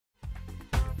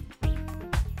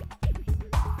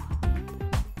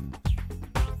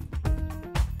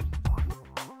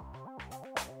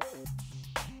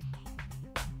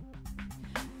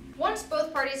Once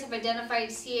both parties have identified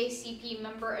CACP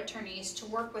member attorneys to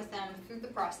work with them through the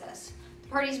process, the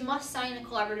parties must sign a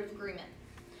collaborative agreement.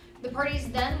 The parties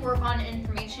then work on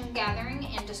information gathering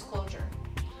and disclosure.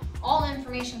 All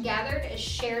information gathered is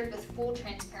shared with full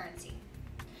transparency.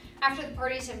 After the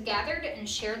parties have gathered and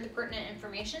shared the pertinent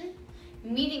information,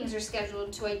 meetings are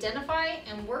scheduled to identify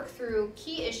and work through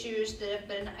key issues that have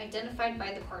been identified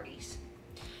by the parties.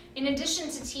 In addition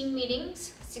to team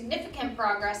meetings, significant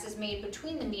progress is made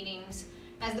between the meetings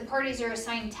as the parties are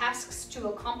assigned tasks to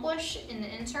accomplish in the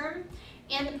interim,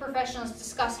 and the professionals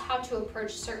discuss how to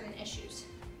approach certain issues.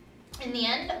 In the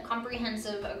end, a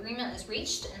comprehensive agreement is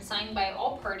reached and signed by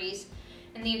all parties,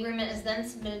 and the agreement is then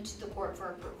submitted to the court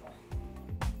for approval.